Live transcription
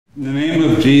In the name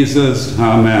of Jesus,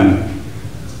 amen.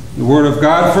 The word of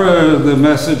God for the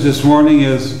message this morning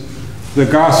is the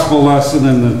gospel lesson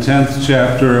in the 10th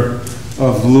chapter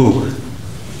of Luke.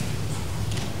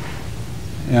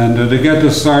 And to get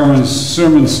the sermon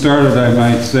started, I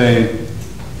might say,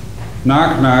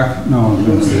 knock, knock. No,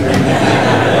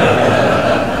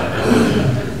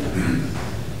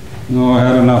 no, I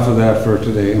had enough of that for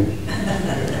today.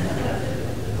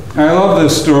 I love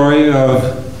this story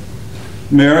of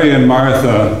Mary and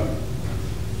Martha.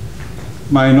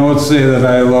 My notes say that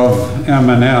I love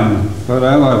M&M, but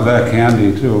I love that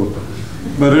candy too.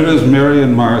 But it is Mary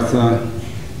and Martha.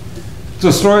 It's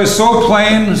a story so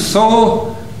plain,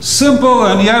 so simple,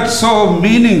 and yet so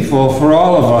meaningful for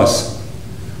all of us.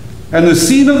 And the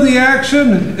scene of the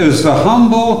action is the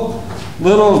humble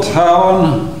little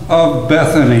town of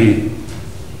Bethany.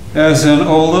 As in,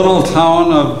 oh, little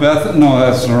town of Bethany. No,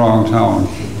 that's the wrong town.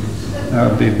 That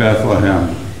would be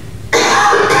Bethlehem.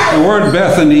 The word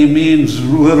Bethany means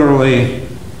literally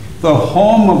the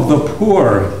home of the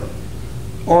poor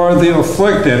or the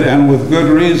afflicted, and with good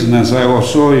reason, as I will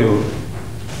show you.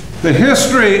 The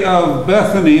history of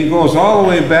Bethany goes all the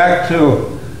way back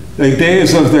to the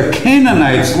days of the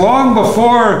Canaanites, long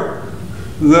before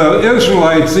the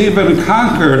Israelites even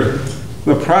conquered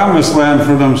the promised land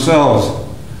for themselves.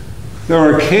 There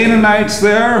were Canaanites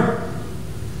there,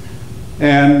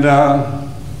 and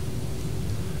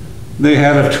they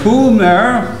had a tomb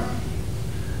there,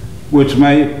 which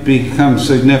might become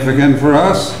significant for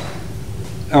us.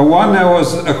 One that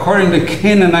was according to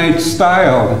Canaanite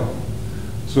style.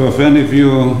 So if any of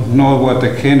you know what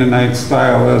the Canaanite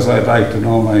style is, I'd like to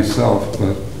know myself.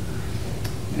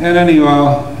 And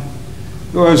anyhow,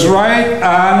 it was right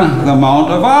on the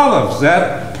Mount of Olives.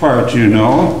 That part you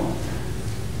know.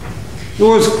 It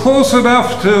was close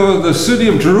enough to the city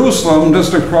of Jerusalem,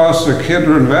 just across the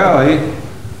Kidron Valley.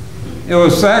 It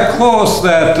was that close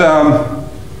that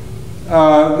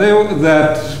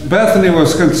that Bethany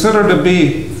was considered to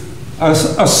be a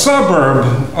suburb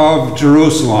of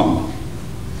Jerusalem.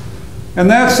 And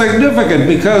that's significant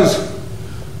because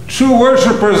true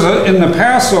worshipers in the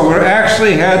Passover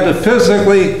actually had to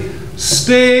physically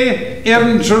stay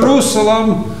in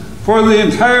Jerusalem for the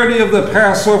entirety of the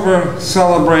Passover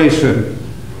celebration.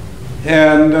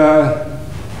 And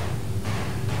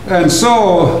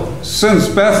so, since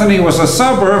Bethany was a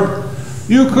suburb,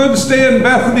 you could stay in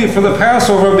Bethany for the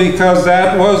Passover because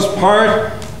that was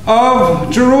part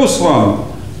of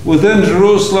Jerusalem, within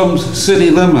Jerusalem's city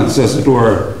limits, as it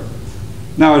were.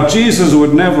 Now, Jesus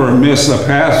would never miss a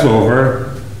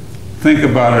Passover. Think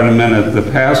about it a minute. The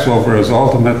Passover is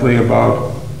ultimately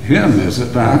about Him, is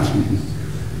it not?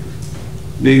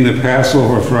 Being the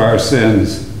Passover for our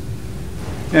sins.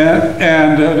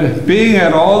 And being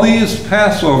at all these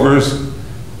Passovers,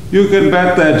 you can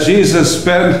bet that Jesus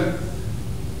spent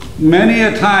many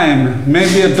a time,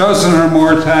 maybe a dozen or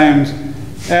more times,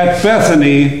 at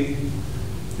Bethany,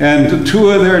 and two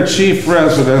of their chief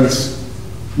residents,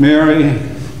 Mary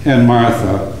and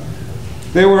Martha.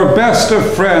 They were best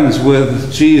of friends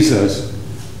with Jesus.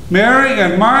 Mary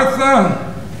and Martha,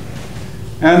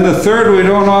 and the third we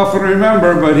don't often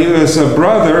remember, but he was a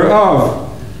brother of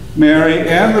Mary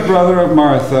and the brother of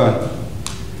Martha,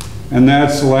 and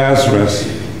that's Lazarus.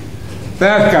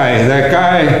 That guy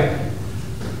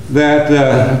that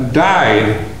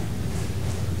died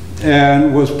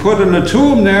and was put in a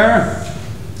tomb there,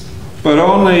 but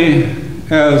only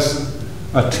as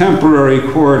a temporary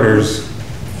quarters.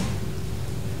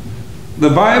 The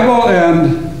Bible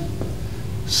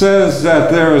says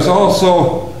that there is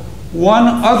also one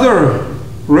other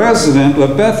resident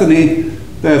of Bethany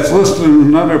that's listed in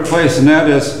another place, and that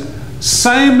is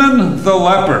Simon the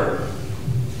leper.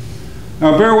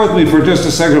 Now bear with me for just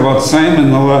a second about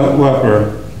Simon the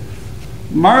leper.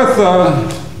 Martha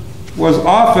was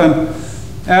often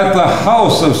at the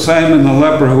house of Simon the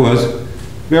leper, who was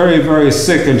very, very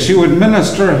sick, and she would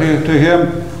minister to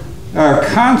him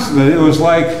constantly. It was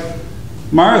like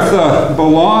Martha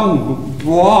belonged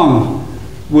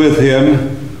with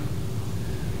him.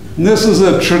 And this is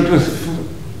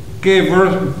gave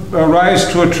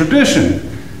rise to a tradition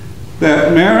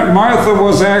that Martha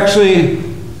was actually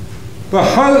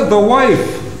the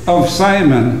wife of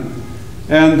Simon,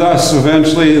 and thus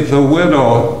eventually the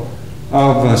widow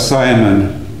of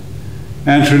Simon.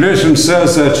 And tradition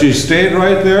says that she stayed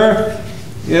right there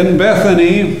in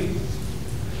Bethany,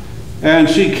 and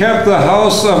she kept the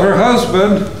house of her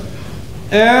husband,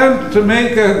 and to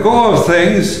make a go of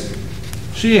things,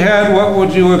 she had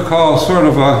what you would call sort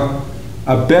of a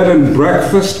bed and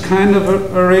breakfast kind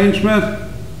of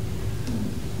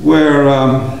where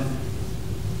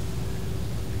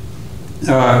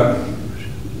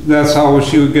that's how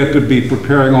she would get to be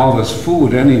preparing all this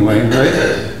food anyway, right?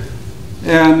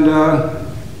 And,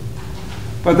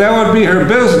 but that would be her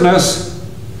business,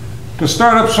 to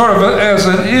start up sort of as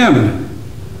an inn,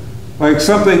 like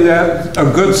something that a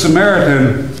good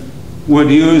Samaritan would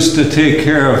use to take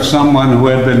care of someone who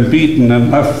had been beaten and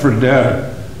left for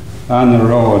dead on the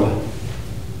road.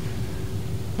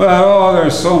 But oh,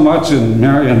 there's so much in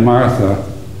Mary and Martha.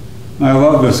 I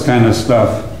love this kind of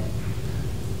stuff.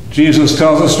 Jesus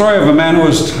tells the story of a man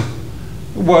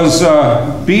who was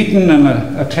beaten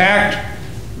and attacked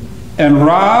and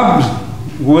robbed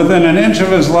within an inch of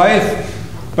his life,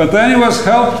 but then he was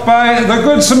helped by the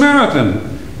Good Samaritan.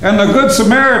 And the Good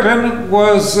Samaritan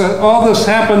was, all this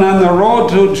happened on the road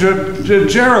to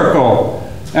Jericho.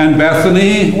 And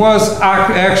Bethany was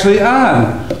actually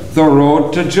on the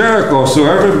road to Jericho. So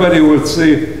everybody would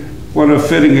see what a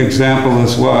fitting example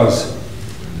this was.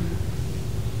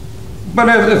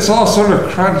 But it's all sort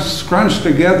of scrunched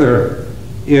together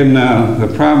in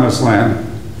the Promised Land.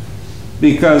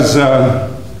 Because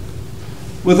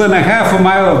within a half a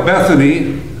mile of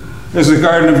Bethany is the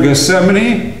Garden of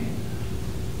Gethsemane,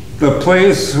 the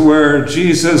place where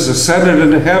Jesus ascended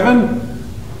into heaven.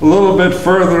 A little bit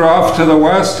further off to the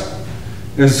west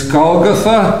is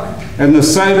Golgotha and the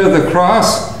site of the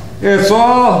cross. It's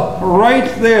all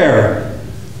right there.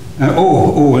 And,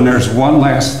 and there's one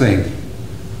last thing.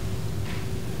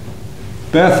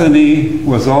 Bethany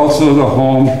was also the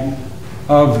home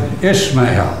of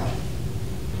Ishmael.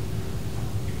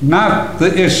 Not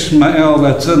the Ishmael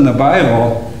that's in the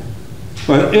Bible,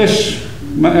 but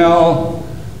Ishmael,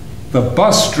 the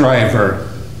bus driver,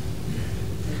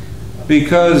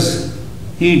 because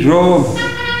he drove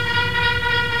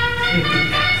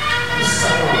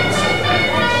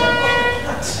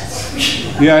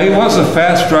yeah, he was a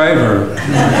fast driver.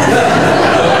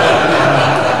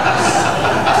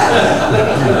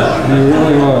 He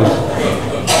really was.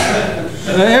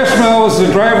 Ishmael was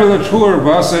the driver of the tour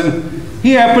bus, and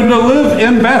he happened to live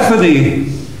in Bethany.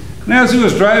 And as he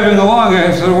was driving along,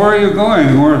 I said, "Where are you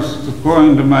going?" "We're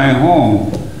going to my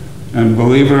home." And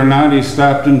believe it or not, he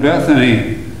stopped in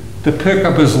Bethany to pick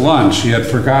up his lunch. He had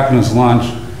forgotten his lunch.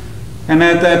 And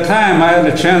at that time, I had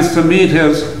a chance to meet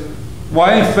his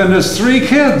wife and his 3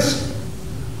 kids,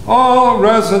 all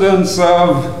residents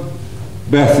of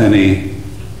Bethany.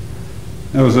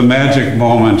 It was a magic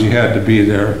moment. You had to be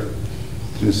there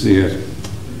to see it.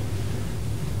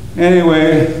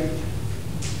 Anyway,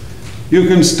 you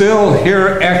can still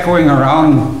hear echoing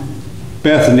around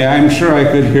Bethany. I'm sure I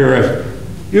could hear it.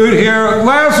 You'd hear,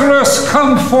 "Lazarus,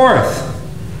 come forth,"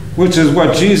 which is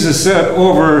what Jesus said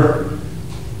over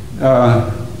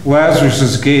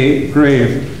Lazarus'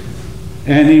 grave.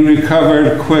 And he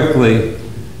recovered quickly.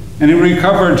 And he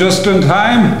recovered just in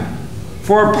time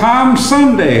for Palm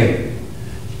Sunday.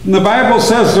 And the Bible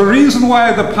says the reason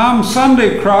why the Palm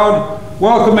Sunday crowd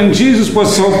welcoming Jesus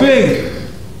was so big,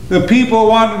 the people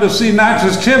wanted to see not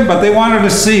just him, but they wanted to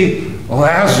see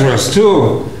Lazarus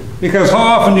too. Because how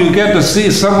often do you get to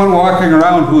see someone walking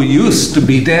around who used to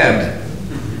be dead?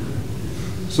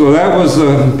 So that was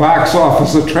a box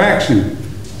office attraction.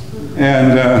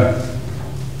 And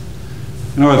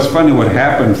you know, it's funny what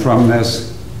happened from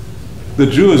this. The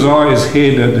Jews always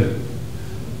hated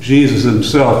Jesus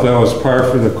himself. That was par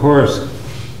for the course.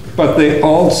 But they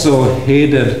also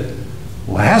hated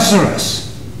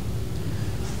Lazarus.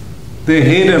 They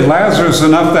hated Lazarus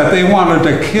enough that they wanted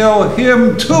to kill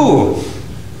him too.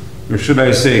 Or should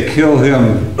I say, kill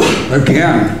him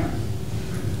again.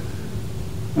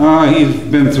 He's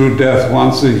been through death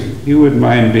once. He wouldn't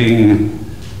mind being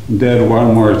dead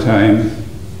one more time.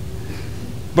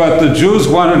 But the Jews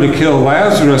wanted to kill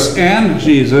Lazarus and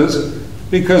Jesus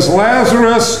because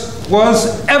Lazarus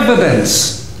was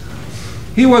evidence.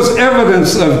 He was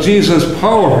evidence of Jesus'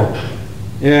 power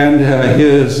and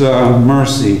his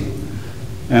mercy.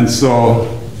 And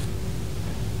so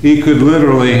he could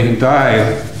literally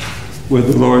die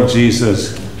with the Lord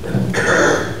Jesus.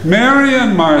 Mary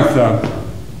and Martha.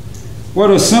 What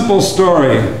a simple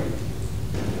story.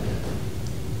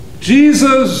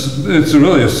 Jesus, it's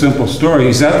really a simple story.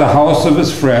 He's at the house of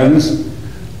his friends.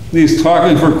 He's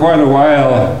talking for quite a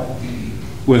while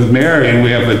with Mary, and we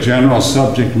have a general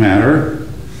subject matter.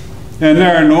 And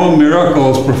there are no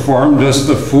miracles performed, just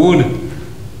the food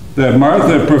that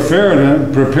Martha prepared,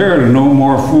 and no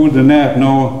more food than that.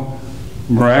 No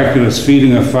miraculous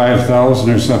feeding of 5,000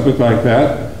 or something like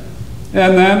that.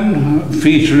 And then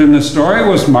featured in the story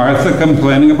was Martha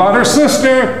complaining about her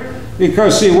sister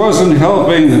because she wasn't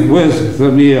helping with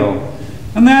the meal.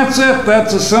 And that's it.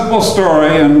 That's a simple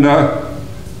story. And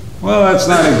well, that's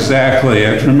not exactly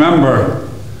it. Remember,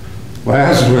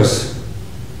 Lazarus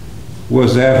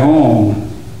was at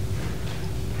home.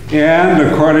 And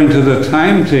according to the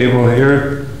timetable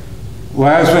here,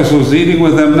 Lazarus was eating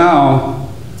with them now,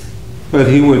 but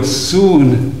he would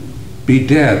soon be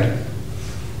dead.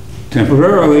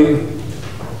 Temporarily.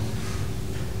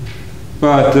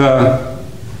 But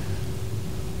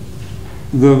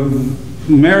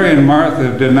Mary and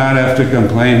Martha did not have to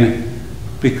complain,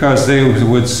 because they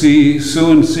would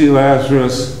soon see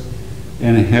Lazarus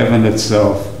in heaven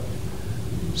itself.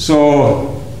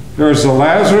 So there's the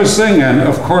Lazarus thing, and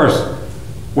of course,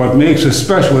 what makes it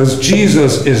special is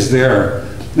Jesus is there.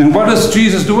 And what is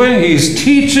Jesus doing? He's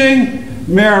teaching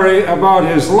Mary about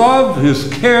his love,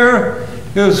 his care,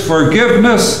 his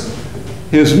forgiveness,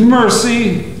 his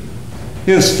mercy,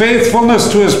 his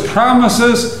faithfulness to his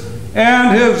promises,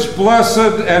 and his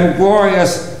blessed and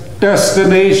glorious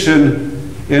destination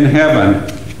in heaven.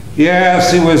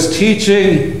 Yes, he was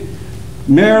teaching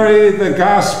Mary the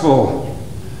gospel,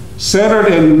 centered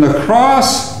in the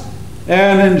cross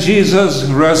and in Jesus'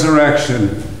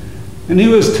 resurrection. And he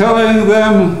was telling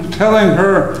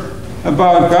her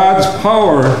about God's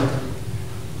power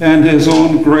and his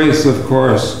own grace, of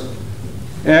course.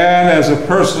 And as a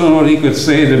personal note, he could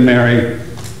say to Mary,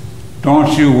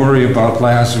 don't you worry about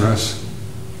Lazarus.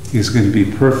 He's going to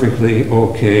be perfectly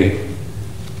okay.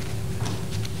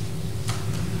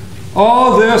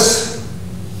 All this,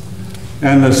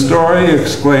 and the story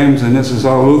exclaims, and this is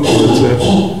how Luke puts it,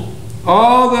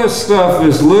 all this stuff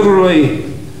is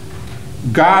literally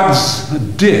God's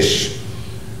dish,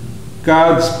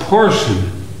 God's portion,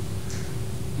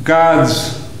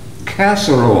 God's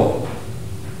casserole.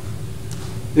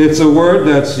 It's a word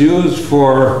that's used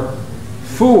for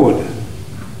food.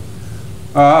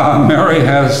 Mary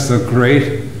has the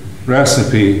great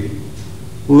recipe,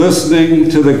 listening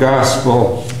to the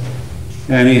gospel,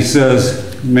 and he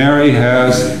says, Mary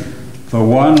has the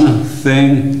one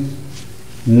thing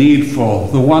needful,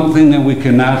 the one thing that we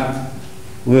cannot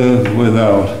live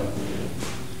without.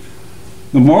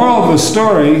 The moral of the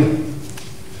story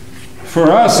for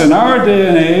us in our day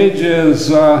and age is,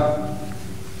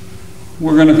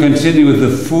 we're going to continue with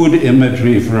the food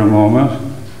imagery for a moment.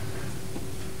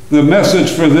 The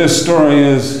message for this story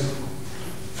is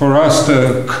for us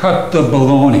to cut the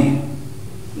bologna.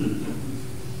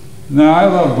 Now, I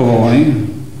love bologna,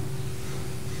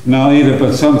 and I'll eat it,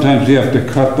 but sometimes you have to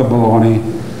cut the bologna,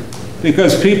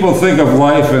 because people think of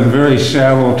life in very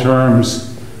shallow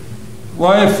terms.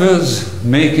 Life is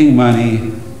making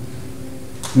money,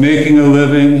 making a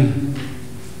living,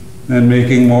 and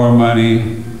making more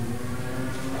money.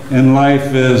 And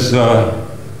life is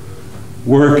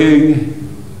working,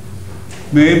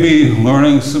 maybe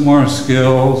learning some more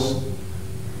skills,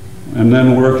 and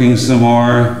then working some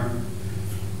more,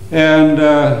 and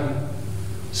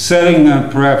setting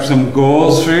perhaps some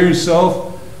goals for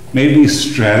yourself, maybe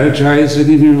strategizing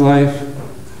in your life,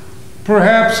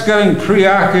 perhaps getting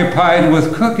preoccupied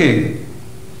with cooking.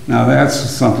 Now that's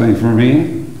something for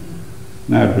me.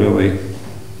 Not really.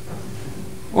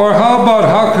 Or how about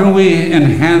how can we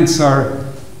enhance our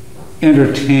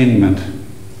entertainment,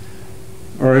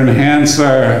 or enhance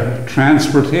our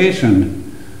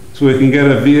transportation so we can get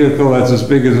a vehicle that's as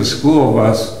big as a school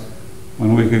bus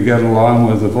when we could get along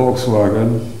with the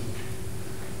Volkswagen.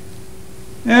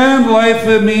 And life,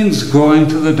 it means going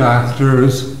to the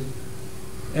doctors,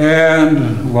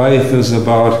 and life is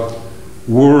about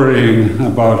worrying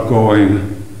about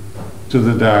going to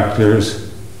the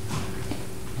doctors.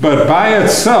 But by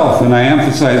itself, and I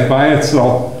emphasize by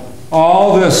itself,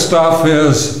 all this stuff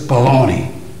is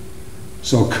baloney.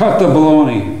 So cut the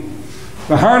baloney.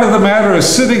 The heart of the matter is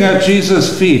sitting at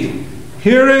Jesus' feet,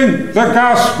 hearing the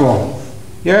gospel.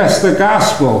 Yes, the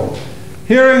gospel.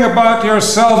 Hearing about your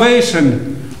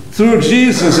salvation through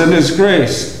Jesus and his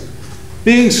grace.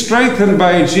 Being strengthened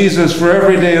by Jesus for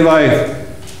everyday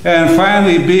life. And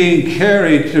finally being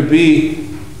carried to be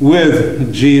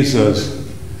with Jesus.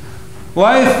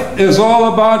 Life is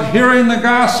all about hearing the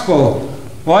gospel.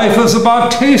 Life is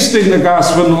about tasting the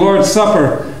gospel in the Lord's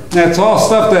Supper. That's all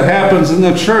stuff that happens in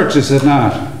the church, is it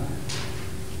not?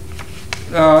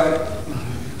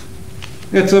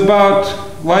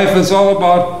 Life is all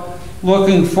about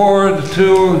looking forward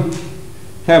to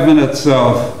heaven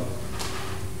itself.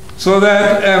 So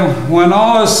that when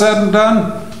all is said and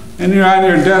done, and you're on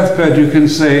your deathbed, you can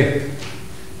say,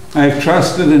 I've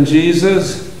trusted in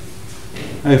Jesus,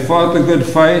 I fought the good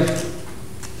fight,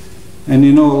 and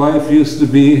you know, life used to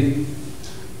be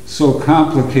so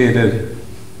complicated,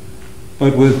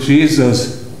 but with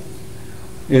Jesus,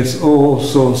 it's oh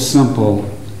so simple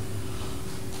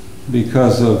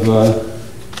because of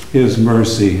his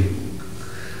mercy.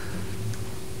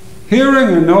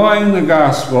 Hearing and knowing the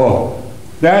gospel.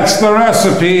 That's the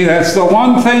recipe. That's the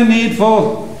one thing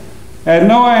needful. And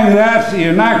knowing that,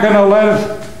 you're not going to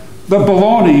let the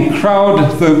baloney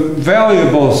crowd the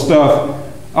valuable stuff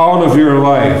out of your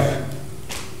life.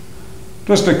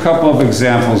 Just a couple of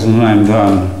examples and I'm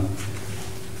done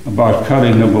about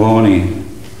cutting the baloney.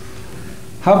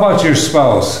 How about your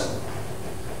spouse?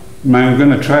 I'm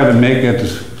going to try to make it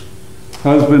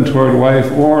husband toward wife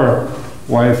or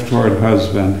wife toward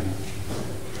husband.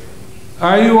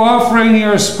 Are you offering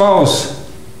your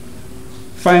spouse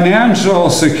financial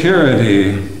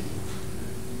security?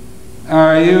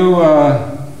 Are you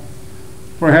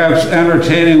perhaps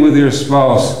entertaining with your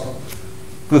spouse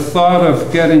the thought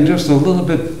of getting just a little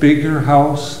bit bigger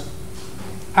house?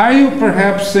 Are you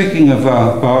perhaps thinking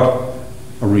about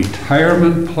a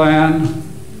retirement plan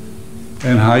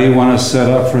and how you want to set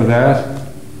up for that?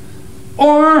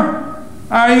 Or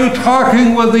are you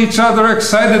talking with each other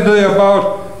excitedly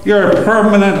about your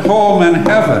permanent home in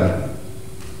heaven?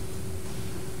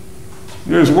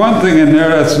 There's one thing in there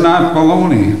that's not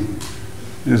baloney,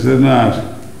 is it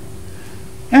not?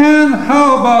 And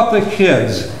how about the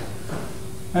kids?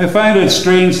 I find it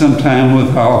strange sometimes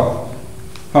with how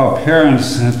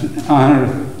parents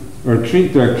honor or treat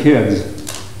their kids.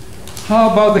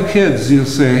 How about the kids? You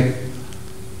say,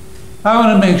 I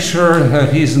want to make sure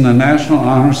that he's in the National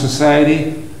Honor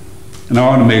Society, and I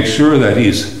want to make sure that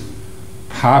he's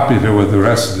popular with the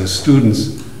rest of the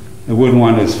students. I wouldn't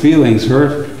want his feelings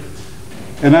hurt.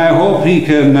 And I hope he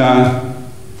can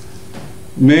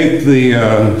make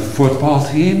the football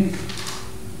team,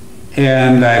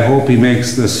 and I hope he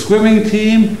makes the swimming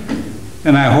team,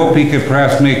 and I hope he could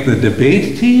perhaps make the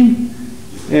debate team,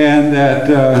 and that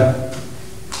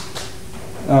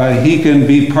he can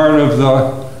be part of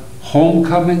the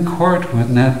homecoming court.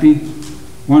 Wouldn't that be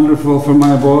wonderful for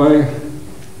my boy?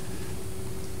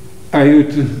 Are you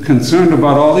concerned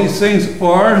about all these things,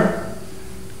 or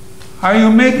are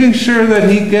you making sure that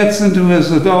he gets into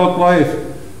his adult life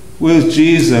with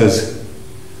Jesus?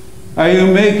 Are you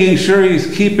making sure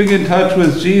he's keeping in touch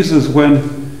with Jesus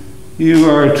when you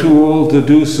are too old to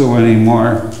do so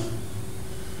anymore?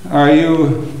 Are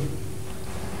you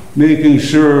making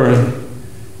sure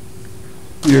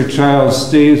your child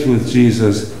stays with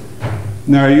Jesus?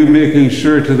 And are you making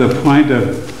sure to the point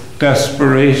of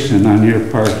desperation on your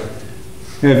part?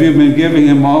 Have you been giving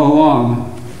him all along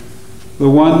the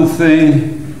one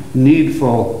thing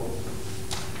needful?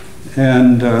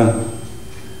 And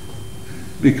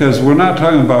because we're not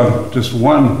talking about just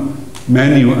one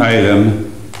menu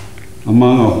item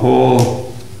among a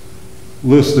whole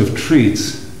list of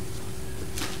treats.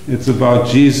 It's about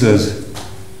Jesus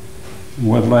and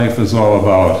what life is all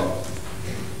about.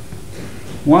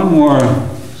 One more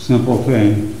simple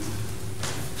thing.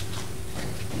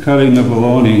 Cutting the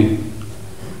bologna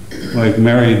like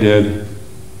Mary did.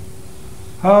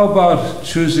 How about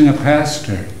choosing a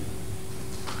pastor?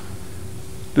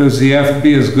 Does he have to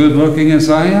be as good looking as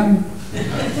I am?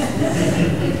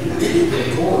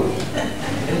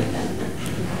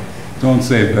 Don't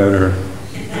say better.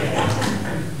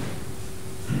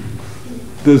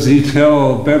 Does he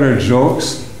tell better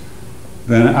jokes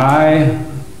than I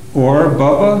or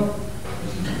Bubba?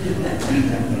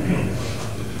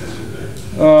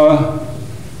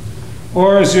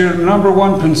 Or is your number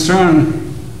one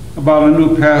concern about a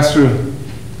new pastor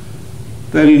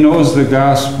that he knows the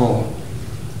gospel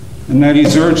and that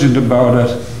he's urgent about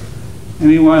it, and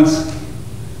he wants,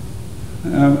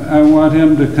 I want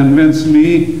him to convince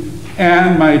me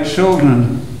and my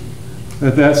children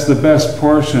that that's the best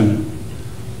portion.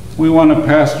 We want a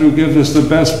pastor who gives us the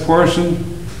best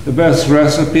portion, the best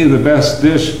recipe, the best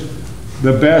dish,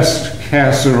 the best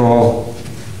casserole.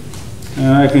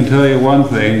 And I can tell you one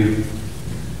thing,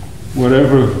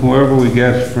 whoever we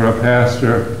get for a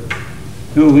pastor,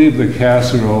 he'll leave the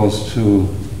casseroles to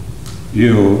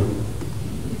you,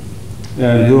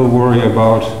 and he'll worry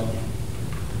about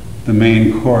the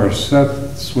main course.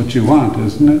 That's what you want,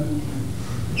 isn't it?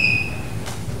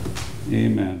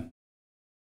 Amen.